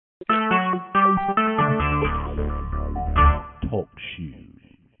show.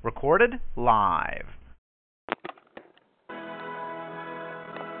 Recorded live.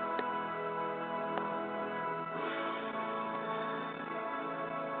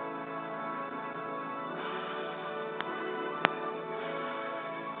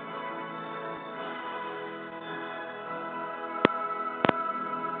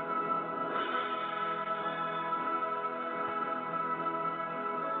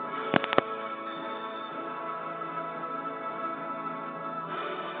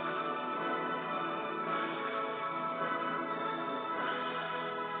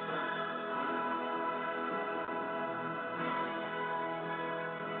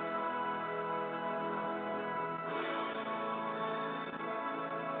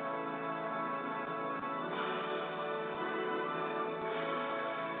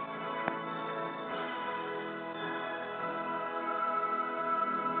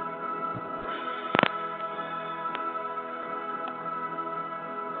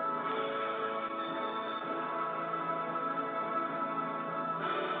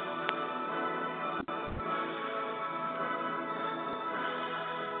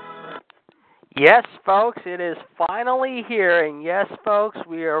 Yes, folks, it is finally here, and yes, folks,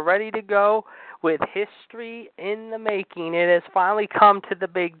 we are ready to go with history in the making. It has finally come to the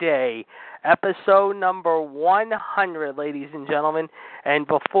big day, episode number 100, ladies and gentlemen. And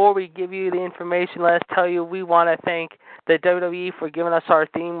before we give you the information, let's tell you we want to thank the WWE for giving us our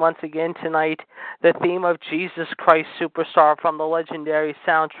theme once again tonight, the theme of Jesus Christ Superstar from the legendary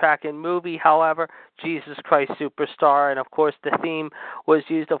soundtrack and movie, however, Jesus Christ Superstar. And, of course, the theme was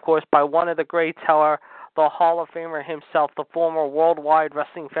used, of course, by one of the greats, however, the Hall of Famer himself, the former Worldwide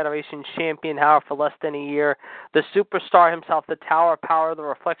Wrestling Federation champion, however, for less than a year, the superstar himself, the Tower of Power, the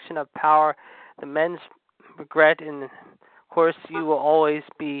reflection of power, the men's regret, and, of course, you will always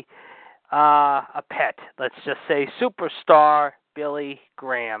be a pet. Let's just say superstar Billy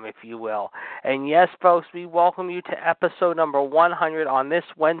Graham, if you will. And yes, folks, we welcome you to episode number 100 on this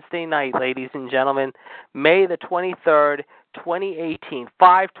Wednesday night, ladies and gentlemen, May the 23rd, 2018,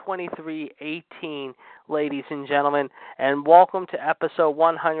 5/23/18, ladies and gentlemen, and welcome to episode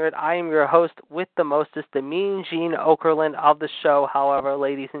 100. I am your host with the mostest, the Mean Gene Okerlund of the show, however,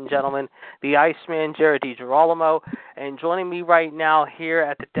 ladies and gentlemen, the Iceman, Jared DiGirolamo, and joining me right now here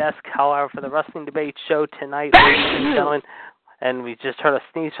at the desk, however, for the Wrestling Debate show tonight, ladies and gentlemen, and we just heard a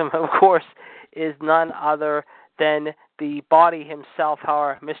sneeze from him, of course, is none other than the body himself,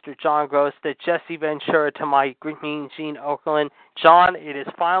 however, Mr. John Gross, the Jesse Ventura to my Mean Gene Okerlund. John, it is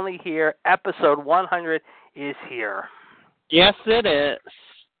finally here. Episode 100 is here. Yes, it is.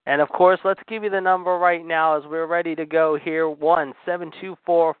 And, of course, let's give you the number right now as we're ready to go here.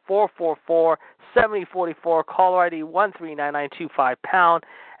 1-724-444-7044, caller ID 139925#.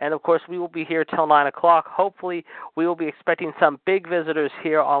 And, of course, we will be here till 9 o'clock. Hopefully, we will be expecting some big visitors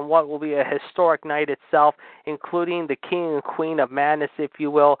here on what will be a historic night itself, including the King and Queen of Madness, if you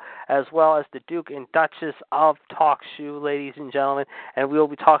will, as well as the Duke and Duchess of Talk Shoe, ladies and gentlemen. And we will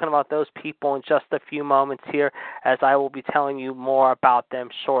be talking about those people in just a few moments here, as I will be telling you more about them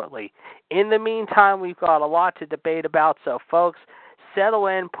shortly. In the meantime, we've got a lot to debate about, so, folks, settle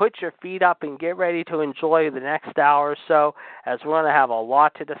in, put your feet up, and get ready to enjoy the next hour or so, as we're going to have a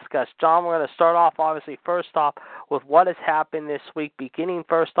lot to discuss. John, we're going to start off, obviously, first off, with what has happened this week, beginning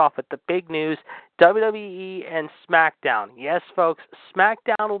first off with the big news, WWE and SmackDown. Yes, folks,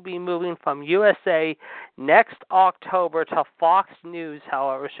 SmackDown will be moving from USA next October to Fox News,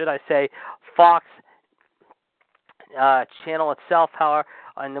 however, should I say, Fox channel itself, however,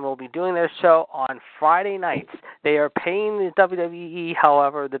 and then we'll be doing their show on Friday nights. They are paying the WWE,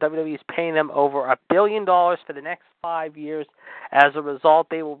 however, the WWE is paying them over $1 billion for the next 5 years. As a result,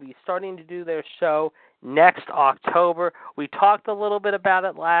 they will be starting to do their show next October. We talked a little bit about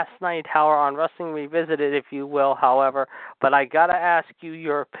it last night, however, on Wrestling Revisited, if you will, however, but I got to ask you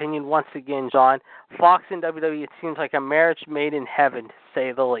your opinion once again, John. Fox and WWE, it seems like a marriage made in heaven, to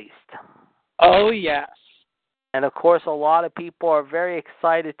say the least. Oh, yes. And, of course, a lot of people are very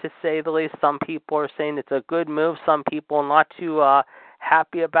excited, to say the least. Some people are saying it's a good move. Some people are not too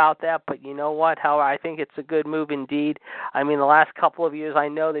happy about that. But you know what? However, I think it's a good move indeed. I mean, the last couple of years, I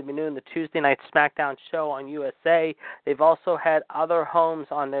know they've been doing the Tuesday Night SmackDown show on USA. They've also had other homes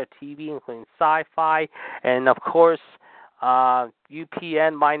on their TV, including Sci-Fi. And, of course,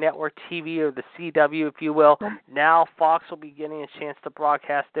 UPN, My Network TV, or the CW, if you will. Now Fox will be getting a chance to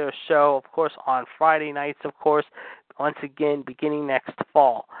broadcast their show, of course, on Friday nights, of course, once again beginning next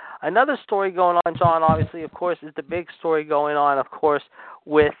fall. Another story going on, John, obviously, of course, is the big story going on, of course,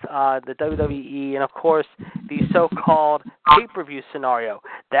 with the WWE and, of course, the so-called pay-per-view scenario.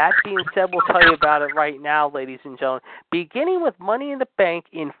 That being said, we'll tell you about it right now, ladies and gentlemen. Beginning with Money in the Bank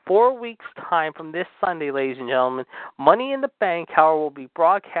in 4 weeks' time from this Sunday, ladies and gentlemen, Money in the Bank, however, will be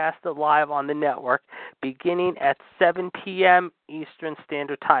broadcasted live on the network beginning at 7 p.m. Eastern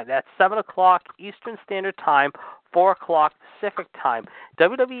Standard Time. That's 7 o'clock Eastern Standard Time, 4 o'clock Pacific Time.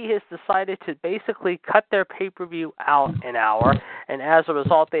 WWE has decided to basically cut their pay-per-view out an hour, and as a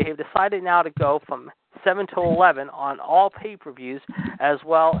result, they have decided now to go from 7 to 11 on all pay-per-views, as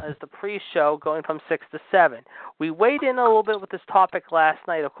well as the pre-show going from 6 to 7. We weighed in a little bit with this topic last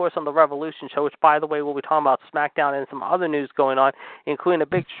night, of course, on the Revolution show, which, by the way, we'll be talking about SmackDown and some other news going on, including a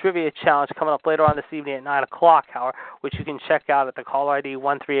big trivia challenge coming up later on this evening at 9 o'clock, hour, which you can check out at the caller ID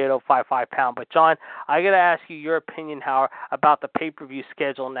 1380555#. But, John, I got to ask you your opinion, Howard, about the pay-per-view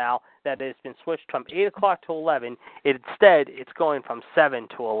schedule now that has been switched from 8 o'clock to 11. Instead, it's going from 7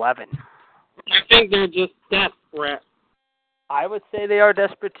 to 11. I think they're just desperate. I would say they are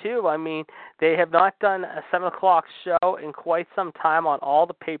desperate, too. I mean, they have not done a 7 o'clock show in quite some time on all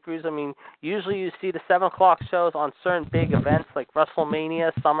the pay-per-views. I mean, usually you see the 7 o'clock shows on certain big events like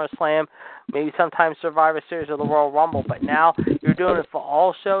WrestleMania, SummerSlam, maybe sometimes Survivor Series or the Royal Rumble. But now you're doing it for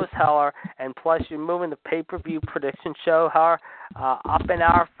all shows, however, and plus you're moving the pay-per-view prediction show, however, up an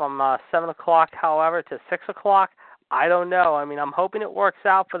hour from 7 o'clock, however, to 6 o'clock. I don't know. I mean, I'm hoping it works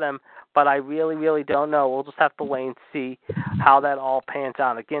out for them, but I really, really don't know. We'll just have to wait and see how that all pans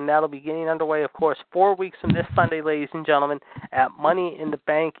out. Again, that'll be getting underway, of course, 4 weeks from this Sunday, ladies and gentlemen, at Money in the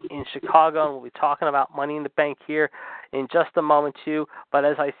Bank in Chicago. And we'll be talking about Money in the Bank here in just a moment, too. But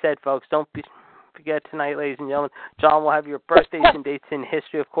as I said, folks, don't forget tonight, ladies and gentlemen, John will have your birthdays and dates in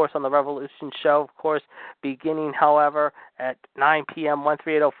history, of course, on the Revolution show, of course, beginning, however, at 9 p.m.,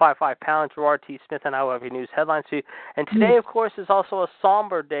 1380555#, Gerard T. Smith, and I will have your news headlines to you. And today, of course, is also a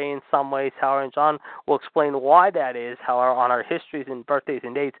somber day in some ways, however, and John will explain why that is, however, on our histories and birthdays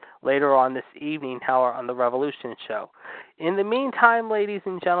and dates later on this evening, however, on the Revolution show. In the meantime, ladies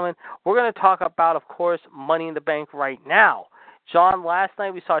and gentlemen, we're going to talk about, of course, Money in the Bank right now. John, last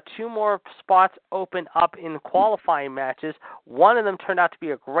night we saw 2 more spots open up in qualifying matches. One of them turned out to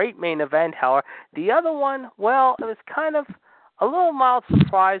be a great main event, however. The other one, well, it was kind of a little mild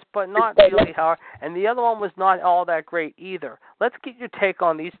surprise, but not really, however. And the other one was not all that great either. Let's get your take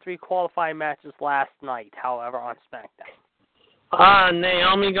on these 3 qualifying matches last night, however, on SmackDown.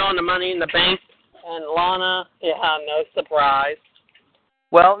 Naomi going to Money in the Bank and Lana, yeah, no surprise.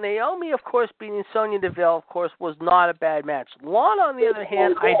 Well, Naomi, of course, beating Sonya Deville, of course, was not a bad match. Lana, on the other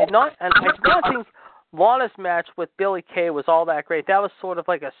hand, I did not think Lana's match with Billie Kay was all that great. That was sort of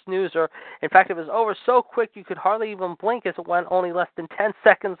like a snoozer. In fact, it was over so quick you could hardly even blink as it went only less than 10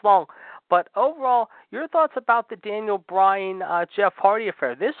 seconds long. But overall, your thoughts about the Daniel Bryan, Jeff Hardy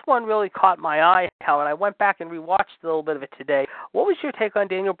affair? This one really caught my eye, Howard. I went back and rewatched a little bit of it today. What was your take on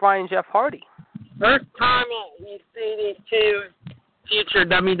Daniel Bryan and Jeff Hardy? First time you see these 2 future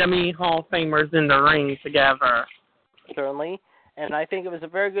WWE Hall of Famers in the ring together. Certainly. And I think it was a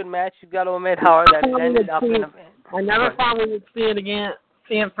very good match. You've got to admit, Howard, that it ended up in a... I never thought we would see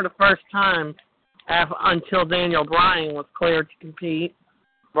it for the first time until Daniel Bryan was cleared to compete.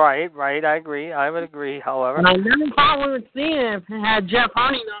 Right. I agree. I would agree, however. And I never thought we would see it had Jeff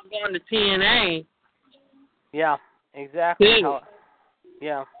Hardy not gone to TNA. Yeah, exactly.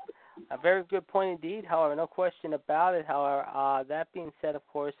 Yeah. A very good point indeed, however, no question about it, however. That being said, of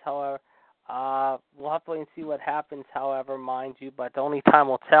course, however, we'll have to wait and see what happens, however, mind you, but only time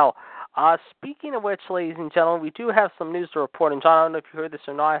will tell. Speaking of which, ladies and gentlemen, we do have some news to report, and John, I don't know if you heard this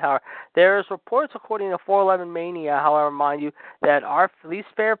or not, however, there's reports according to 411 Mania, however, mind you, that our least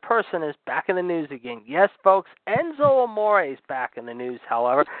favorite person is back in the news again. Yes, folks, Enzo Amore is back in the news,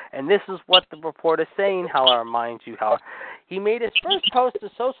 however, and this is what the report is saying, however, mind you, however. He made his first post to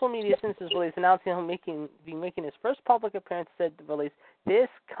social media since his release, announcing he'll be making his first public appearance, said the release, this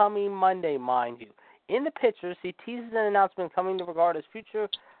coming Monday, mind you. In the pictures, he teases an announcement coming to regard his future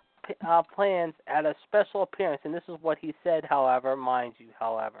plans at a special appearance, and this is what he said, however, mind you,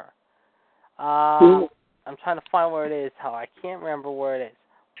 however. I'm trying to find where it is, I can't remember where it is,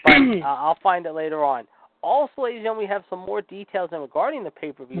 but I'll find it later on. Also, ladies and gentlemen, we have some more details regarding the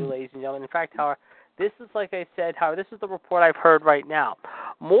pay-per-view, ladies and gentlemen. In fact, however, this is, like I said, this is the report I've heard right now.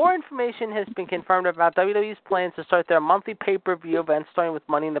 More information has been confirmed about WWE's plans to start their monthly pay-per-view event starting with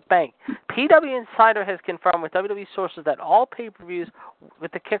Money in the Bank. PW Insider has confirmed with WWE sources that all pay-per-views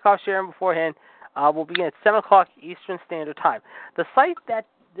with the kickoff sharing beforehand will begin at 7 o'clock Eastern Standard Time. The site that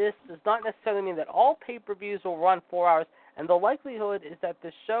this does not necessarily mean that all pay-per-views will run 4 hours, and the likelihood is that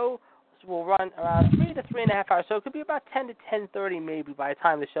the show will run around 3 to 3.5 hours. So it could be about 10 to 10:30 maybe by the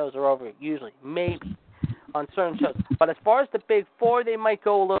time the shows are over, usually, maybe, on certain shows. But as far as the big four, they might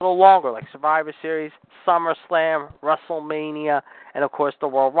go a little longer, like Survivor Series, SummerSlam, WrestleMania, and, of course, the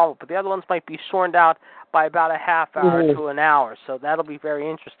Royal Rumble. But the other ones might be shortened out by about a half hour to an hour, so that'll be very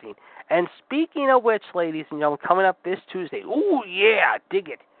interesting. And speaking of which, ladies and gentlemen, coming up this Tuesday, ooh, yeah, dig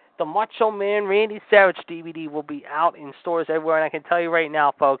it. The Macho Man Randy Savage DVD will be out in stores everywhere, and I can tell you right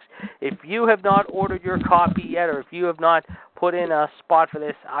now, folks, if you have not ordered your copy yet, or if you have not put in a spot for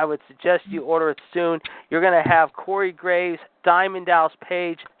this, I would suggest you order it soon. You're going to have Corey Graves, Diamond Dallas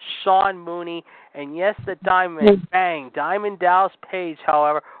Page, Sean Mooney, and yes, the Diamond Dallas Page,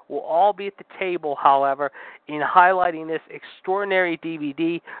 however, will all be at the table, however, in highlighting this extraordinary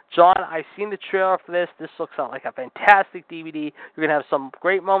DVD. John, I've seen the trailer for this. This looks like a fantastic DVD. You're going to have some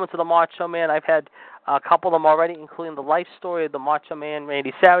great moments of the Macho Man. I've had a couple of them already, including the life story of the Macho Man,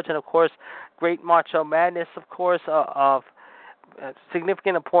 Randy Savage, and, of course, great Macho Madness, of course, of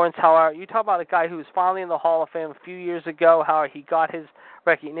significant importance. However, you talk about a guy who was finally in the Hall of Fame a few years ago, how he got his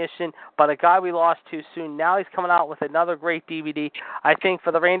recognition, but a guy we lost too soon. Now he's coming out with another great DVD. I think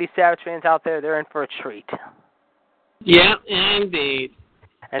for the Randy Savage fans out there, they're in for a treat. Yeah, indeed.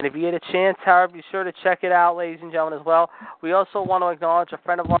 And if you get a chance, however, be sure to check it out, ladies and gentlemen, as well. We also want to acknowledge a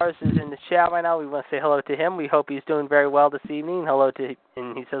friend of ours is in the chat right now. We want to say hello to him. We hope he's doing very well this evening.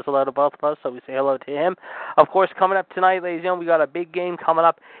 And he says hello to both of us, so we say hello to him. Of course, coming up tonight, ladies and gentlemen, we got a big game coming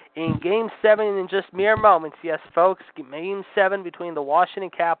up in Game 7 in just mere moments. Yes, folks, Game 7 between the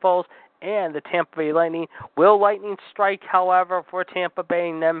Washington Capitals and the Tampa Bay Lightning. Will Lightning strike, however, for Tampa Bay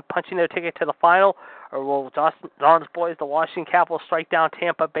and them punching their ticket to the final? Or will Don's boys, the Washington Capitals, strike down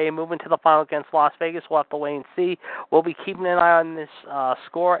Tampa Bay, moving to the final against Las Vegas? We'll have to wait and see. We'll be keeping an eye on this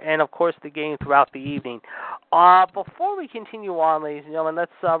score and, of course, the game throughout the evening. Before we continue on, ladies and gentlemen,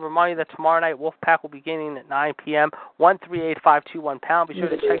 let's remind you that tomorrow night Wolfpack will be beginning at 9 p.m., 138-521-pound. Be sure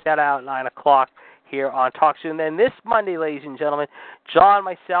to check that out at 9 o'clock here on TalkShoe. And then this Monday, ladies and gentlemen, John,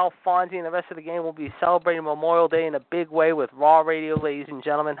 myself, Fonzie, and the rest of the game will be celebrating Memorial Day in a big way with Raw Radio, ladies and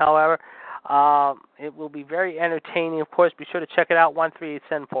gentlemen. However, it will be very entertaining. Of course, be sure to check it out,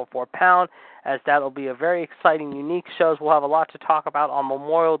 138-744-pound, as that will be a very exciting, unique show. We'll have a lot to talk about on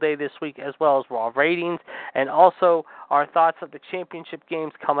Memorial Day this week, as well as Raw ratings, and also our thoughts of the championship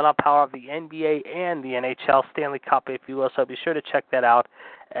games coming up, however, the NBA and the NHL Stanley Cup, if you will. So be sure to check that out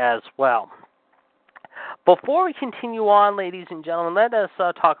as well. Before we continue on, ladies and gentlemen, let us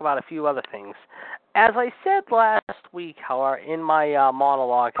talk about a few other things. As I said last week, however, in my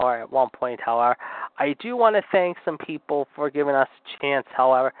monologue, however, at one point, however, I do want to thank some people for giving us a chance,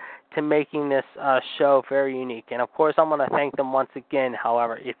 however, to making this show very unique. And, of course, I'm going to thank them once again,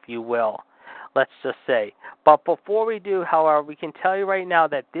 however, if you will. Let's just say. But before we do, however, we can tell you right now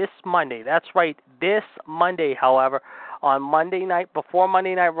that this Monday, that's right, this Monday, however, on Monday night, before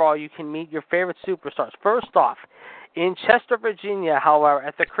Monday Night Raw, you can meet your favorite superstars. First off, in Chester, Virginia, however,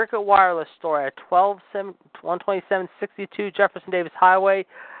 at the Cricket Wireless store at 12762 Jefferson Davis Highway,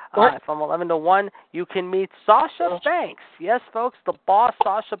 from 11 to 1, you can meet Sasha Banks. Yes, folks, the boss,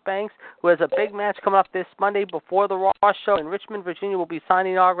 Sasha Banks, who has a big match coming up this Monday before the Raw show in Richmond, Virginia, will be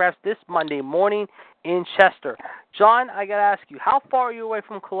signing autographs this Monday morning in Chester. John, I got to ask you, how far are you away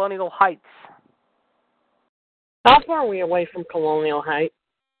from Colonial Heights? How far are we away from Colonial Heights?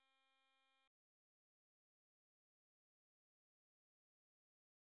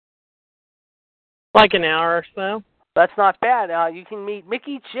 Like an hour or so. That's not bad. You can meet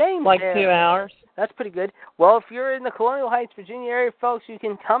Mickey James. Like there. 2 hours. That's pretty good. Well, if you're in the Colonial Heights, Virginia area, folks, you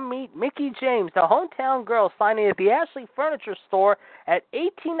can come meet Mickey James, the hometown girl, signing at the Ashley Furniture Store at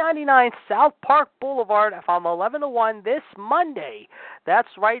 1899 South Park Boulevard from 11 to 1 this Monday. That's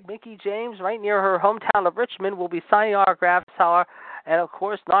right, Mickey James, right near her hometown of Richmond, will be signing autographs, however. And, of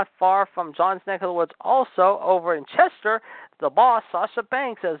course, not far from John's neck of the woods, also over in Chester, the boss, Sasha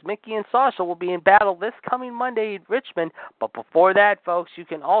Banks, as Mickey and Sasha will be in battle this coming Monday in Richmond. But before that, folks, you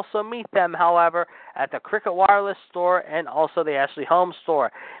can also meet them, however, at the Cricket Wireless store and also the Ashley Home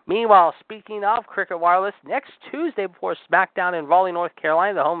store. Meanwhile, speaking of Cricket Wireless, next Tuesday before SmackDown in Raleigh, North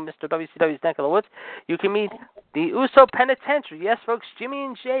Carolina, the home of Mr. WCW's neck of the woods, you can meet the USO Penitentiary. Yes, folks, Jimmy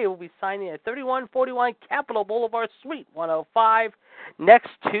and Jay will be signing at 3141 Capitol Boulevard, Suite 105. Next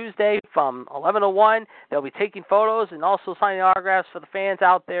Tuesday from 11 to 1, they'll be taking photos and also signing autographs for the fans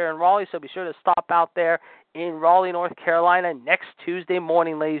out there in Raleigh, so be sure to stop out there in Raleigh, North Carolina next Tuesday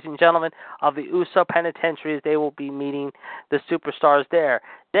morning, ladies and gentlemen, of the USO Penitentiary, as they will be meeting the superstars there.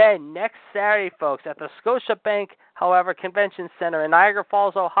 Then next Saturday, folks, at the Scotiabank however, Convention Center in Niagara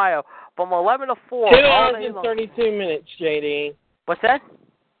Falls, Ohio, from 11 to 4. 2 hours and 32 minutes, JD. What's that?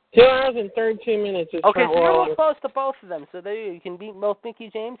 2 hours and 32 minutes. Okay, so you're real close to both of them. So there you can beat both Mickie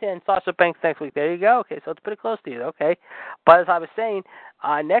James and Sasha Banks next week. There you go. Okay, so it's pretty close to you. Okay. But as I was saying,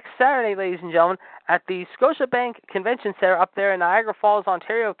 next Saturday, ladies and gentlemen, at the Scotiabank Convention Center up there in Niagara Falls,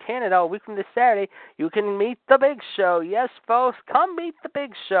 Ontario, Canada, a week from this Saturday, you can meet the Big Show. Yes, folks, come meet the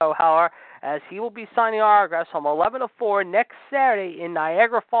Big Show, however, as he will be signing autographs from 11 to 4 next Saturday in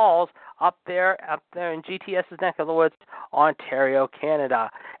Niagara Falls, up there in GTS's neck of the woods, Ontario, Canada.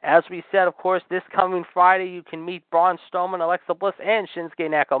 As we said, of course, this coming Friday, you can meet Braun Strowman, Alexa Bliss, and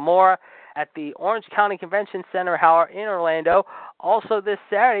Shinsuke Nakamura at the Orange County Convention Center, however, in Orlando. Also this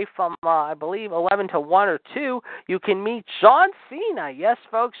Saturday from, I believe, 11 to 1 or 2, you can meet John Cena. Yes,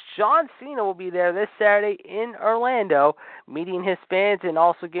 folks, John Cena will be there this Saturday in Orlando, meeting his fans and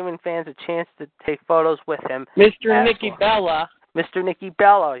also giving fans a chance to take photos with him. Mr. Nikki Bella. Mr. Nikki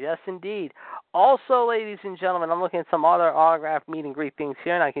Bella, yes, indeed. Also, ladies and gentlemen, I'm looking at some other autograph meet and greet things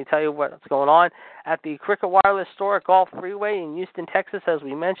here, and I can tell you what's going on at the Cricket Wireless store at Gulf Freeway in Houston, Texas, as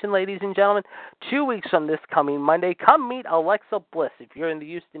we mentioned, ladies and gentlemen. 2 weeks from this coming Monday, come meet Alexa Bliss. If you're in the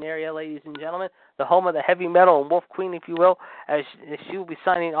Houston area, ladies and gentlemen, the home of the heavy metal and Wolf Queen, if you will, as she will be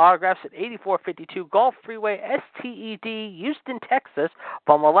signing autographs at 8452 Gulf Freeway, STED, Houston, Texas,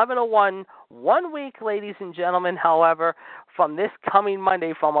 from 11 to 1, 1 week, ladies and gentlemen, however, from this coming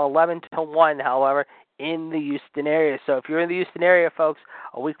Monday from 11 to 1, however, in the Houston area. So if you're in the Houston area, folks,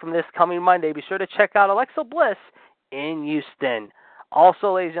 a week from this coming Monday, be sure to check out Alexa Bliss in Houston.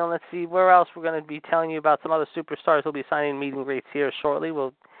 Also, ladies and gentlemen, let's see where else we're going to be telling you about some other superstars who'll be signing meet and greets here shortly.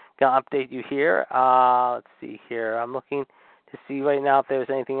 We'll update you here. Let's see here. I'm looking to see right now if there's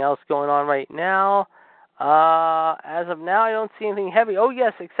anything else going on right now. As of now, I don't see anything heavy. Oh,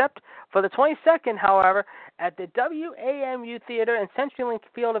 yes, except for the 22nd, however, at the WAMU Theater and CenturyLink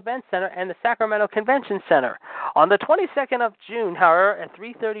Field Event Center and the Sacramento Convention Center. On the 22nd of June, however, at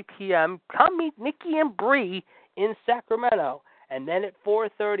 3:30 p.m., come meet Nikki and Bree in Sacramento. And then at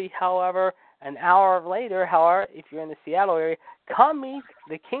 4:30, however, an hour later, however, if you're in the Seattle area, come meet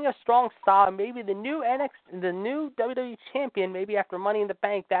the King of Strong Style, maybe the new WWE Champion, maybe after Money in the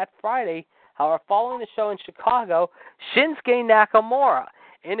Bank that Friday. However, following the show in Chicago, Shinsuke Nakamura.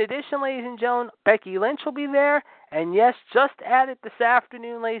 In addition, ladies and gentlemen, Becky Lynch will be there. And yes, just added this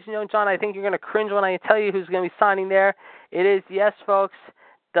afternoon, ladies and gentlemen, John, I think you're going to cringe when I tell you who's going to be signing there. It is, yes, folks,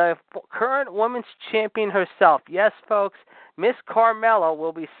 the current women's champion herself. Yes, folks, Miss Carmella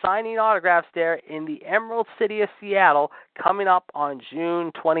will be signing autographs there in the Emerald City of Seattle coming up on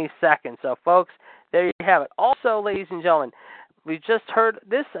June 22nd. So, folks, there you have it. Also, ladies and gentlemen, we just heard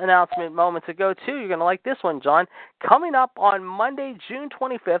this announcement moments ago, too. You're going to like this one, John. Coming up on Monday, June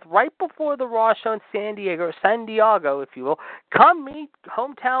 25th, right before the Raw show in San Diego, if you will, come meet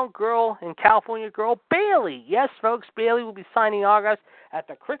hometown girl and California girl, Bayley. Yes, folks, Bayley will be signing autographs at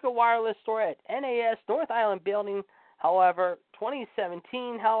the Cricket Wireless store at NAS North Island Building, however,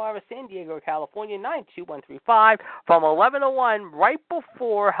 2017, however, San Diego, California, 92135, from 11 to 1, right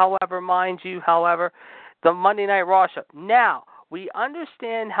before, however, mind you, however, the Monday Night Raw show. Now, we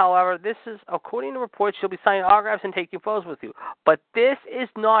understand, however, this is, according to reports, she'll be signing autographs and taking photos with you. But this is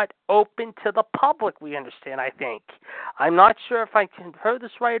not open to the public, we understand, I think. I'm not sure if I heard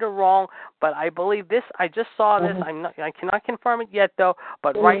this right or wrong, but I believe this, I just saw this. I cannot confirm it yet, though.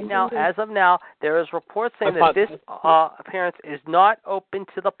 But right now, as of now, there is reports saying that this appearance is not open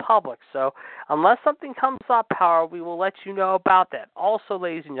to the public. So unless something comes up, however, we will let you know about that. Also,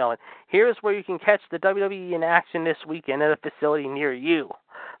 ladies and gentlemen, here's where you can catch the WWE in action this weekend at a facility near you.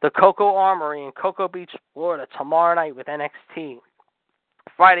 The Coco Armory in Cocoa Beach, Florida, tomorrow night with NXT.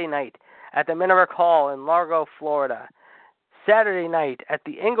 Friday night at the Minerick Hall in Largo, Florida. Saturday night at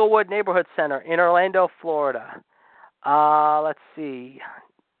the Inglewood Neighborhood Center in Orlando, Florida. Let's see.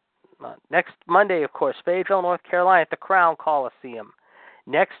 Next Monday, of course, Fayetteville, North Carolina at the Crown Coliseum.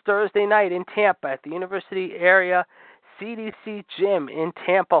 Next Thursday night in Tampa at the University Area CDC Gym in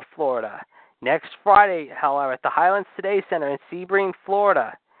Tampa, Florida. Next Friday, however, at the Highlands Today Center in Sebring,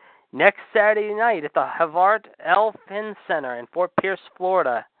 Florida. Next Saturday night at the Havard L. Finn Center in Fort Pierce,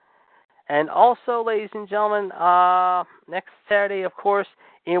 Florida. And also, ladies and gentlemen, next Saturday, of course,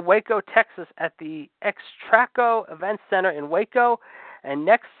 in Waco, Texas at the Extraco Event Center in Waco. And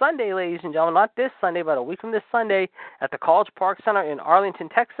next Sunday, ladies and gentlemen, not this Sunday, but a week from this Sunday, at the College Park Center in Arlington,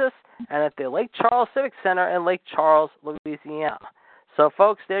 Texas, and at the Lake Charles Civic Center in Lake Charles, Louisiana. So,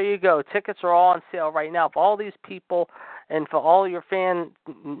 folks, there you go. Tickets are all on sale right now for all these people and for all your fan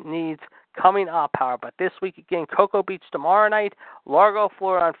needs coming up, however. But this week, again, Cocoa Beach tomorrow night, Largo,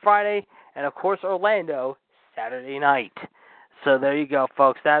 Florida on Friday, and, of course, Orlando Saturday night. So there you go,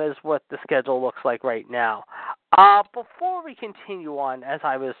 folks. That is what the schedule looks like right now. Before we continue on, as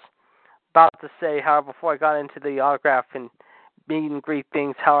I was about to say, however, before I got into the autograph and meet and greet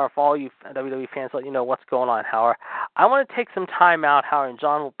things, however, for all you WWE fans, let you know what's going on, however, I want to take some time out, however, and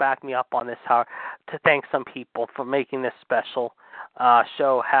John will back me up on this, however, to thank some people for making this special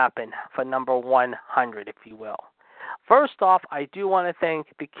show happen for number 100, if you will. First off, I do want to thank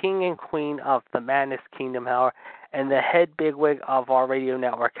the king and queen of the Madness Kingdom, however, and the head bigwig of our radio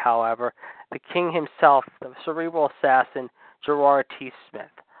network, however, the king himself, the cerebral assassin, Gerard T. Smith.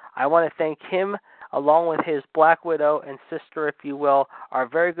 I want to thank him, along with his Black Widow and sister, if you will, our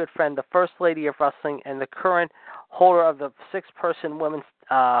very good friend, the First Lady of Wrestling, and the current holder of the six-person women's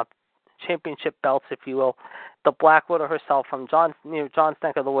championship belts, if you will, the Black Widow herself, from John's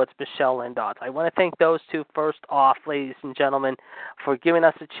neck of the woods, Michelle Lynn Dodds. I want to thank those two first off, ladies and gentlemen, for giving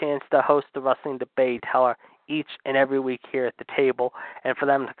us a chance to host the wrestling debate, however, each and every week here at the table, and for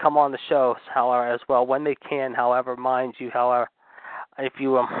them to come on the show, however, as well, when they can, however, mind you, however, if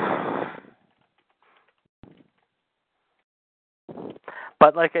you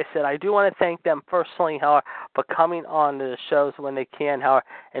But like I said, I do want to thank them personally, however, for coming on to the shows when they can, however,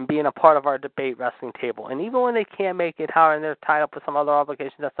 and being a part of our debate wrestling table. And even when they can't make it, however, and they're tied up with some other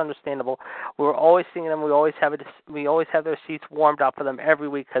obligations, that's understandable. We're always seeing them. We always have their seats warmed up for them every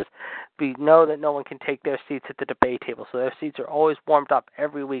week, because we know that no one can take their seats at the debate table. So their seats are always warmed up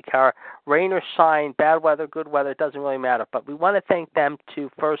every week, however, rain or shine, bad weather, good weather, it doesn't really matter. But we want to thank them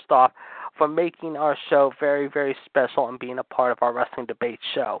too, first off, for making our show very, very special and being a part of our wrestling debate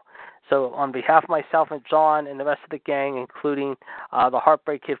show. So on behalf of myself and John and the rest of the gang, including the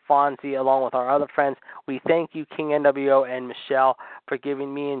Heartbreak Kid Fonzie, along with our other friends, we thank you, King NWO and Michelle, for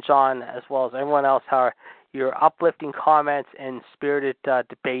giving me and John, as well as everyone else, your uplifting comments and spirited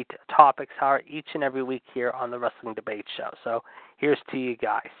debate topics, each and every week here on the Wrestling Debate Show. So here's to you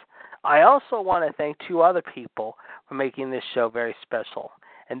guys. I also want to thank two other people for making this show very special,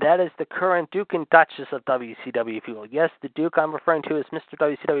 and that is the current Duke and Duchess of WCW, if you will. Yes, the Duke I'm referring to is Mr.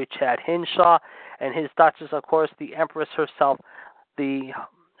 WCW Chad Hinshaw, and his Duchess, of course, the Empress herself, the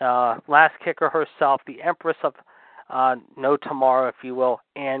last kicker herself, the Empress of No Tomorrow, if you will,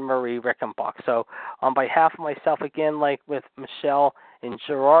 Anne Marie Rickenbach. So on behalf of myself, again, like with Michelle and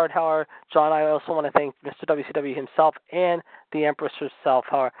Gerard, however, John, I also want to thank Mr. WCW himself and the Empress herself,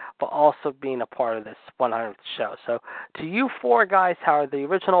 however, for also being a part of this 100th show. So to you four guys, however, the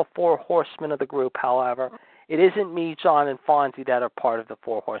original four horsemen of the group, however, it isn't me, John, and Fonzie that are part of the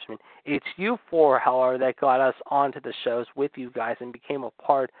Four Horsemen. It's you four, however, that got us onto the shows with you guys and became a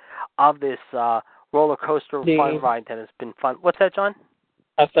part of this roller coaster fun ride that has been fun. What's that, John?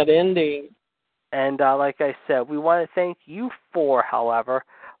 I said indeed. And like I said, we want to thank you four, however,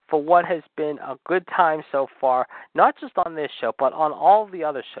 for what has been a good time so far, not just on this show, but on all of the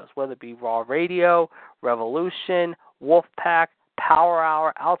other shows, whether it be Raw Radio, Revolution, Wolfpack, Power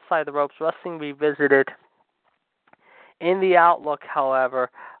Hour, Outside the Ropes, Wrestling Revisited. In the Outlook, however,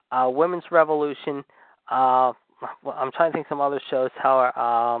 Women's Revolution, I'm trying to think some other shows,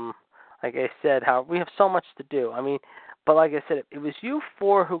 however, like I said, we have so much to do. I mean, but like I said, it was you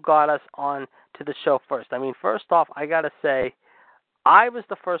four who got us on to the show first. I mean, first off, I got to say, I was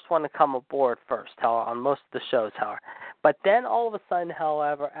the first one to come aboard first, however, on most of the shows, however. But then all of a sudden,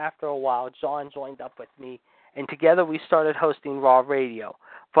 however, after a while, John joined up with me, and together we started hosting Raw Radio.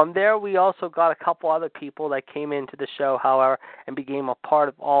 From there, we also got a couple other people that came into the show, however, and became a part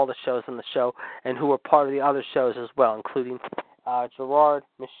of all the shows on the show, and who were part of the other shows as well, including Gerard,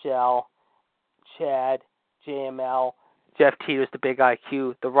 Michelle, Chad, JML, Jeff Teeters, the Big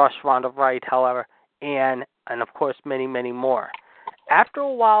IQ, the Rush, Ronda Wright, however, and of course many, many more. After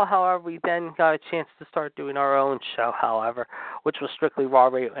a while, however, we then got a chance to start doing our own show, however, which was strictly Raw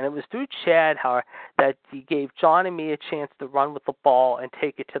Radio. And it was through Chad, however, that he gave John and me a chance to run with the ball and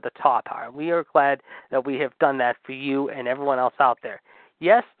take it to the top, however. We are glad that we have done that for you and everyone else out there.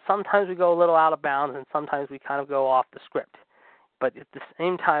 Yes, sometimes we go a little out of bounds, and sometimes we kind of go off the script. But at the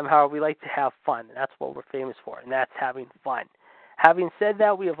same time, however, we like to have fun, and that's what we're famous for, and that's having fun. Having said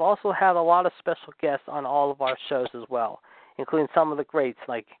that, we have also had a lot of special guests on all of our shows as well, including some of the greats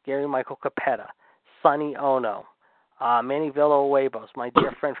like Gary Michael Capetta, Sonny Ono, Manny Villanueva, my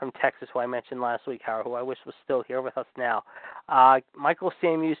dear friend from Texas who I mentioned last week, Howard, who I wish was still here with us now, Michael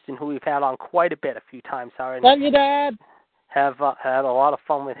Sam Houston, who we've had on quite a bit a few times, Howard. Love you, Dad. Have had a lot of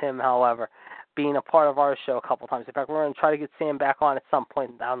fun with him, however, being a part of our show a couple times. In fact, we're going to try to get Sam back on at some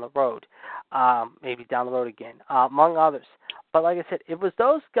point down the road, maybe down the road again, among others. But like I said, it was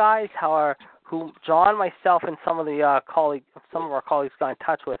those guys, however, who John, myself, and some of our colleagues got in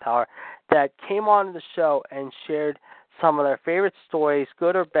touch with, however, that came on the show and shared some of their favorite stories,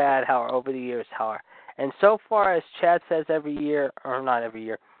 good or bad, however, over the years, however. And so far, as Chad says every year, or not every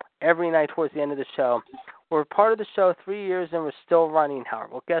year, every night towards the end of the show, we're part of the show 3 years and we're still running, however.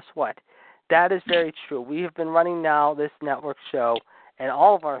 Well, guess what? That is very true. We have been running now this network show and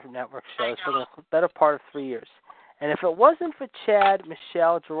all of our network shows for the better part of 3 years. And if it wasn't for Chad,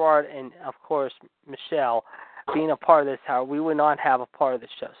 Michelle, Gerard, and, of course, Michelle being a part of this, however, we would not have a part of the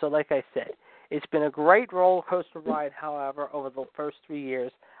show. So like I said, it's been a great roller coaster ride, however, over the first 3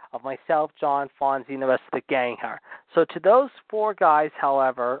 years of myself, John, Fonzie, and the rest of the gang, however. So to those 4 guys,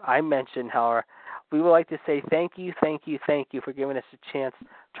 however, I mentioned, however, we would like to say thank you for giving us a chance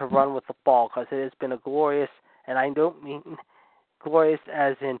to run with the ball, because it has been a glorious, and I don't mean glorious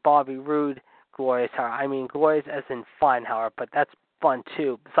as in Bobby Roode glorious, however. I mean glorious as in fun, however, but that's fun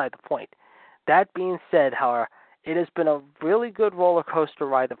too, beside the point. That being said, however, it has been a really good roller coaster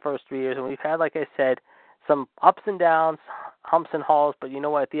ride the first 3 years, and we've had, like I said, some ups and downs, humps and hauls, but you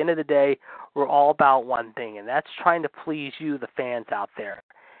know what? At the end of the day, we're all about one thing, and that's trying to please you, the fans out there.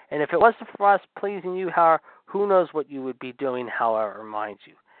 And if it wasn't for us pleasing you, however, who knows what you would be doing, however, mind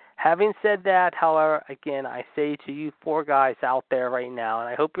you. Having said that, however, again, I say to you 4 guys out there right now, and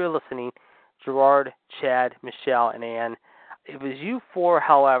I hope you're listening, Gerard, Chad, Michelle, and Ann, it was you 4,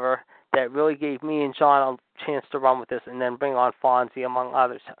 however, that really gave me and John a chance to run with this and then bring on Fonzie, among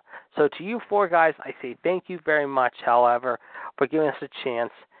others. So to you 4 guys, I say thank you very much, however, for giving us a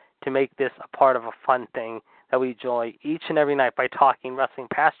chance to make this a part of a fun thing that we enjoy each and every night by talking wrestling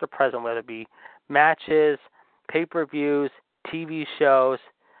past or present, whether it be matches, pay-per-views, TV shows,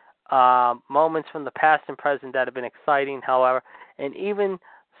 moments from the past and present that have been exciting, however, and even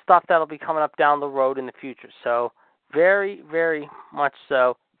stuff that will be coming up down the road in the future. So very, very much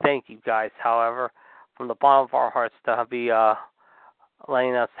so. Thank you guys, however, from the bottom of our hearts to be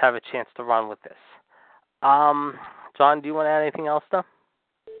letting us have a chance to run with this. John, do you want to add anything else, though?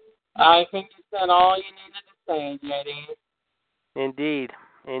 I think you said all you needed to say, JD.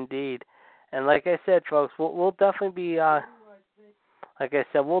 Indeed. And like I said, folks, we'll definitely be,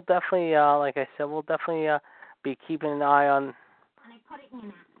 we'll definitely be keeping an eye on.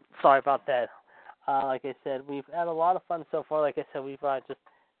 Sorry about that. Like I said, we've had a lot of fun so far. Like I said, we've just.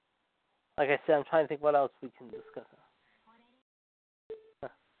 Like I said, I'm trying to think what else we can discuss.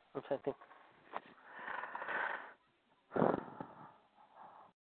 I'm trying to think.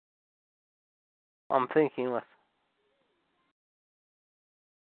 I'm thinking.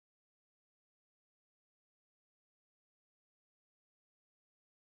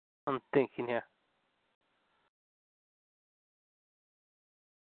 I'm thinking here.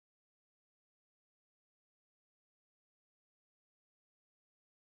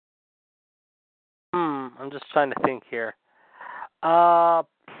 I'm just trying to think here. Crap.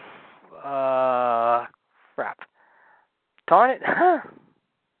 Darn it.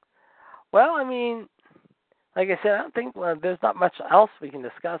 Well, I mean, like I said, I don't think there's not much else we can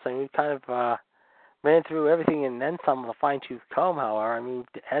discuss. I mean, we kind of ran through everything and then some with a fine-tooth comb, however. I mean, we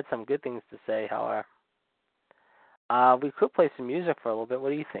had some good things to say, however. We could play some music for a little bit. What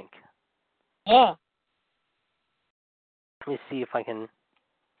do you think? Yeah. Let me see if I can.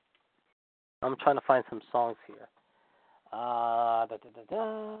 I'm trying to find some songs here.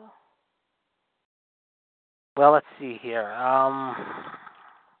 Well, let's see here.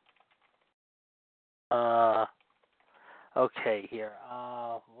 Okay, here.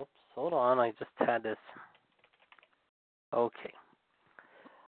 Whoops, hold on. I just had this. Okay.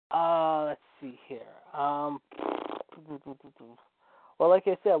 Let's see here. Well, like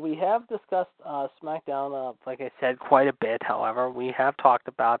I said, we have discussed SmackDown, like I said, quite a bit. However, we have talked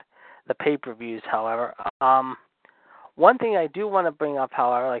about the pay-per-views, however. One thing I do want to bring up,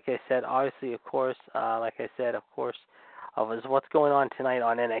 however, like I said, obviously, of course, is what's going on tonight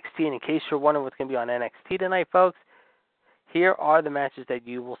on NXT. And in case you're wondering what's going to be on NXT tonight, folks, here are the matches that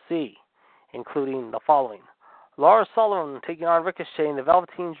you will see, including the following. Lars Sullivan taking on Ricochet in the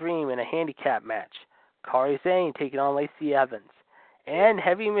Velveteen Dream in a handicap match. Kairi Sane taking on Lacey Evans. And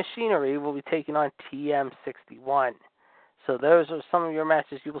Heavy Machinery will be taking on TM61. So those are some of your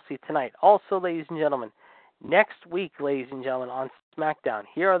matches you will see tonight. Also, ladies and gentlemen, next week, ladies and gentlemen, on SmackDown,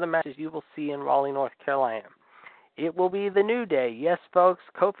 here are the matches you will see in Raleigh, North Carolina. It will be the New Day. Yes, folks,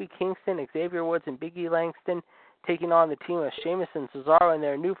 Kofi Kingston, Xavier Woods, and Big E Langston taking on the team of Sheamus and Cesaro and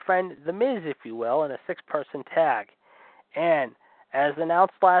their new friend, The Miz, if you will, in a 6-person tag. And as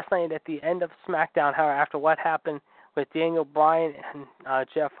announced last night at the end of SmackDown, however, after what happened with Daniel Bryan and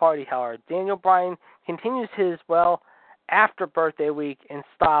Jeff Hardy, however, Daniel Bryan continues his, after birthday week in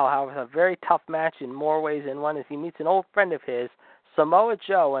style, however, a very tough match in more ways than one as he meets an old friend of his, Samoa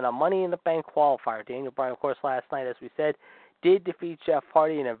Joe in a Money in the Bank qualifier. Daniel Bryan, of course, last night, as we said, did defeat Jeff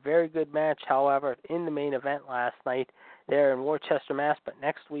Hardy in a very good match, however, in the main event last night there in Worcester, Mass. But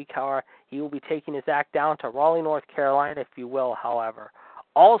next week, however, he will be taking his act down to Raleigh, North Carolina, if you will, however.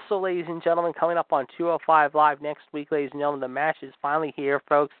 Also, ladies and gentlemen, coming up on 205 Live next week, ladies and gentlemen, the match is finally here,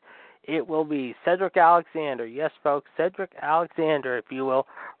 folks. It will be Cedric Alexander. Yes, folks, Cedric Alexander, if you will.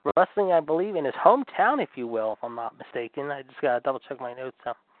 Wrestling, I believe, in his hometown, if you will, if I'm not mistaken. I just got to double-check my notes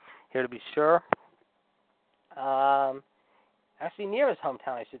here to be sure. Actually, near his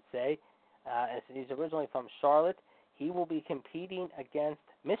hometown, I should say. As he's originally from Charlotte. He will be competing against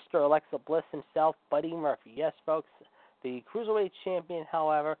Mr. Alexa Bliss himself, Buddy Murphy. Yes, folks, the Cruiserweight champion,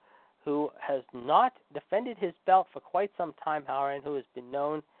 however, who has not defended his belt for quite some time, however, and who has been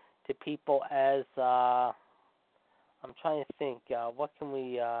known to people as, I'm trying to think, what can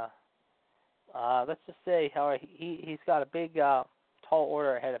we, let's just say, however, he's got a big, tall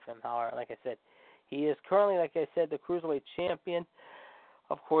order ahead of him, however, like I said. He is currently, like I said, the Cruiserweight champion.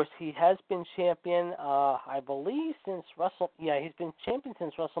 Of course, he has been champion, I believe, since he's been champion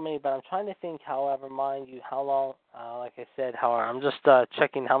since WrestleMania, but I'm trying to think, however, mind you, how long, like I said, however, I'm just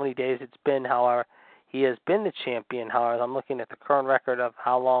checking how many days it's been, however, he has been the champion, however, I'm looking at the current record of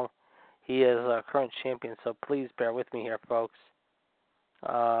how long he is current champion, so please bear with me here, folks.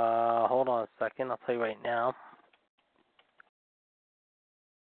 Hold on a second, I'll tell you right now.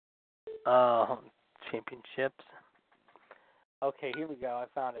 Championships. Okay, here we go. I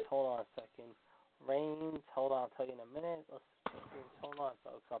found it. Hold on a second. Reigns. Hold on. I'll tell you in a minute. Hold on,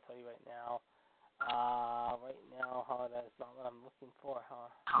 folks. I'll tell you right now. Right now, that is not what I'm looking for.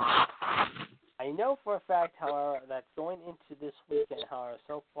 I know for a fact, however, that going into this weekend, however,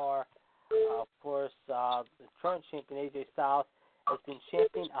 so far, of course, the current champion, AJ Styles, has been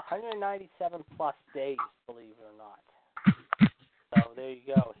champion 197 plus days, believe it or not. So there you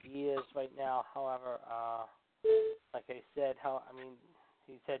go. He is right now, however, like I said,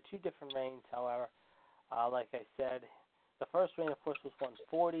 he's had two different reigns, however. Like I said, the first reign, of course, was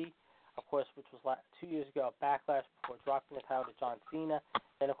 140, of course, which was 2 years ago, Backlash, before dropping the title to John Cena.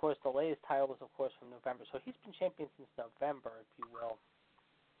 Then, of course, the latest title was, of course, from November. So he's been champion since November, if you will.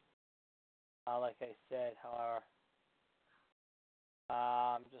 Like I said, however,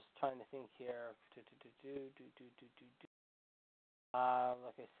 I'm just trying to think here.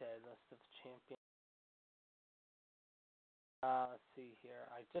 Like I said, list of champions. Let's see here.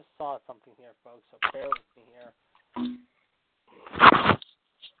 I just saw something here, folks, so bear with me here.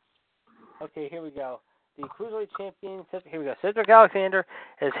 Okay, here we go. The Cruiserweight champion, here we go. Cedric Alexander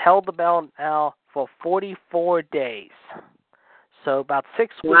has held the belt now for 44 days. So about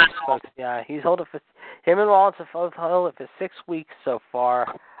 6 weeks, folks. Yeah, he's held it for, him and Rollins have held it for 6 weeks so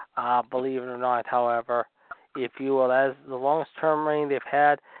far, believe it or not, however. If you will, as the longest term reign they've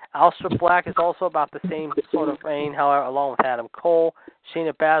had. Aleister Black is also about the same sort of reign, however, along with Adam Cole.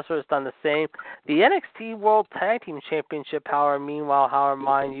 Shayna Baszler has done the same. The NXT World Tag Team Championship, however, meanwhile, however,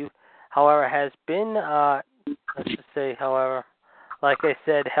 mind you, however, has been, let's just say, however, like I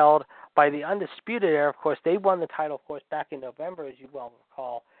said, held by the Undisputed Era. Of course, they won the title, of course, back in November, as you well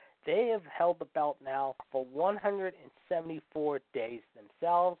recall. They have held the belt now for 174 days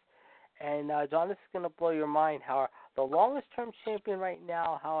themselves. And, John, this is going to blow your mind, however. The longest-term champion right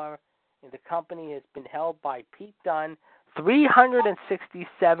now, however, in the company has been held by Pete Dunne,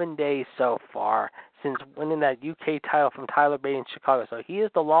 367 days so far since winning that UK title from Tyler Bate in Chicago. So he is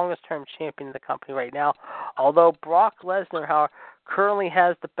the longest-term champion in the company right now, although Brock Lesnar, however, currently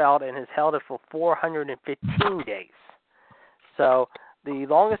has the belt and has held it for 415 days. So the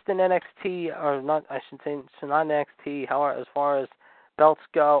longest in NXT, or not, I should say, so not NXT, however, as far as belts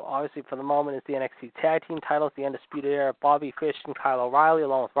go, obviously for the moment, is the NXT Tag Team titles, the Undisputed Era, Bobby Fish and Kyle O'Reilly,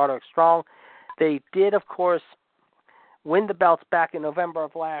 along with Roderick Strong. They did, of course, win the belts back in November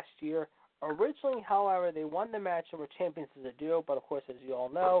of last year. Originally, however, they won the match and were champions as a duo, but of course, as you all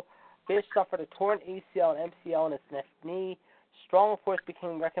know, Fish suffered a torn ACL and MCL in his left knee. Strong, of course,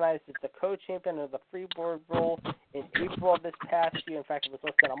 became recognized as the co-champion of the Freebird rule in April of this past year. In fact, it was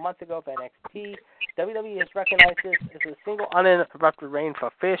less than a month ago for NXT. WWE has recognized this as a single uninterrupted reign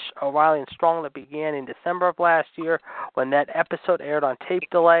for Fish, O'Reilly, and Strong that began in December of last year when that episode aired on tape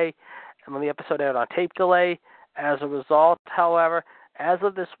delay. As a result, however, as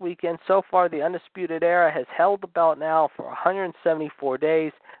of this weekend, so far, the Undisputed Era has held the belt now for 174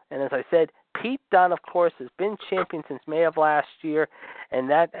 days. And as I said, Pete Dunne, of course, has been champion since May of last year, and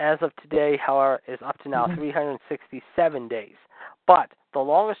that, as of today, however, is up to now 367 days. But the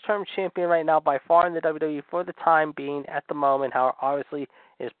longest-term champion right now by far in the WWE for the time being at the moment, however, obviously,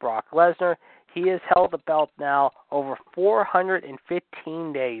 is Brock Lesnar. He has held the belt now over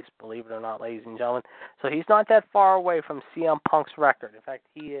 415 days, believe it or not, ladies and gentlemen. So he's not that far away from CM Punk's record. In fact,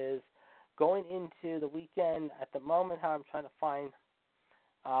 he is going into the weekend at the moment. How I'm trying to find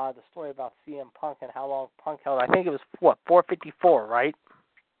the story about CM Punk and how long Punk held. I think it was, 454, right?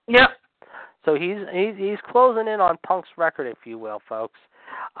 Yep. So he's closing in on Punk's record, if you will, folks.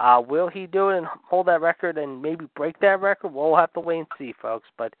 Will he do it and hold that record and maybe break that record? We'll have to wait and see, folks.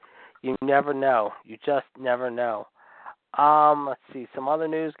 But you never know. You just never know. Let's see. Some other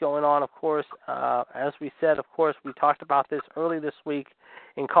news going on, of course. As we said, of course, we talked about this early this week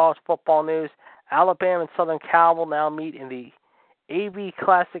in college football news. Alabama and Southern Cal will now meet in the AV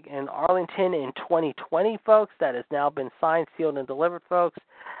Classic in Arlington in 2020, folks. That has now been signed, sealed, and delivered, folks,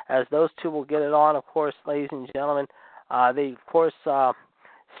 as those two will get it on, of course, ladies and gentlemen. They, of course,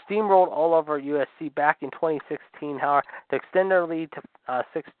 steamrolled all over USC back in 2016, however, to extend their lead to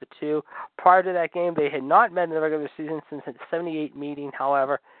 6-2. Prior to that game, they had not met in the regular season since the 78 meeting,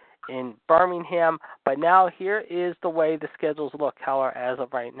 however, in Birmingham. But now here is the way the schedules look, however, as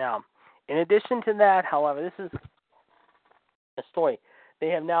of right now. In addition to that, however, this is a story. They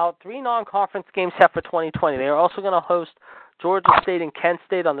have now 3 non-conference games set for 2020. They are also going to host Georgia State and Kent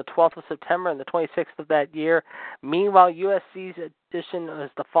State on the 12th of September and the 26th of that year. Meanwhile, USC's edition is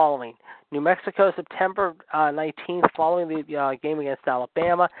the following. New Mexico, September 19th, following the game against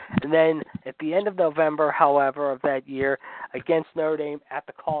Alabama. And then at the end of November, however, of that year, against Notre Dame at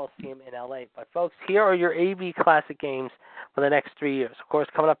the Coliseum in L.A. But, folks, here are your AV Classic games for the next 3 years. Of course,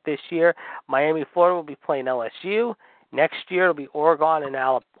 coming up this year, Miami, Florida will be playing LSU. Next year, it'll be Oregon and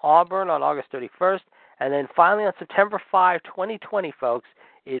Auburn on August 31st. And then finally on September 5, 2020, folks,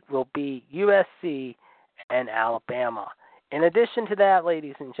 it will be USC and Alabama. In addition to that,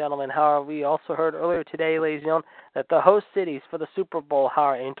 ladies and gentlemen, however, we also heard earlier today, ladies and gentlemen, that the host cities for the Super Bowl,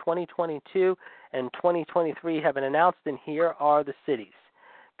 however, in 2022 and 2023 have been announced, and here are the cities.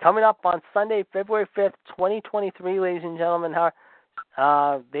 Coming up on Sunday, February 5th, 2023, ladies and gentlemen,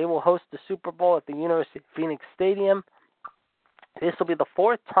 they will host the Super Bowl at the University of Phoenix Stadium. This will be the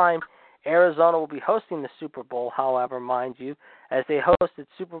 4th time Arizona will be hosting the Super Bowl, however, mind you, as they hosted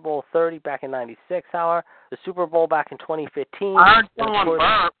Super Bowl 30 back in 96, however, the Super Bowl back in 2015. I heard someone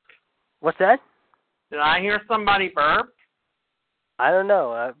burp. What's that? Did I hear somebody burp? I don't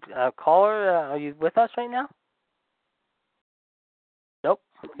know. Caller, are you with us right now? Nope,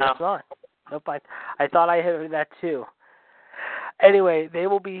 that's not. Nope, I thought I heard that too. Anyway, they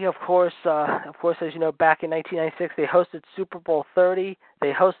will be, of course, as you know, back in 1996, they hosted Super Bowl 30.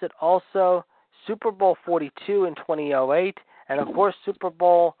 They hosted also Super Bowl 42 in 2008, and, of course, Super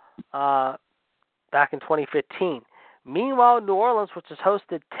Bowl back in 2015. Meanwhile, New Orleans, which has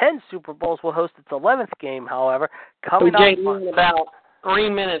hosted 10 Super Bowls, will host its 11th game, however. Coming up in about 3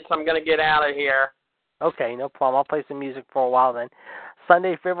 minutes, I'm going to get out of here. Okay, no problem. I'll play some music for a while then.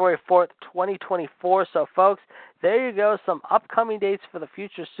 Sunday, February 4th, 2024. So, folks, there you go. Some upcoming dates for the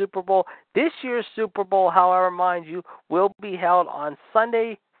future Super Bowl. This year's Super Bowl, however, mind you, will be held on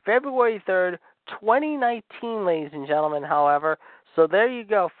Sunday, February 3rd, 2019, ladies and gentlemen, however. So there you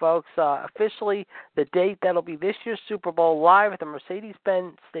go, folks. Officially, the date that'll be this year's Super Bowl live at the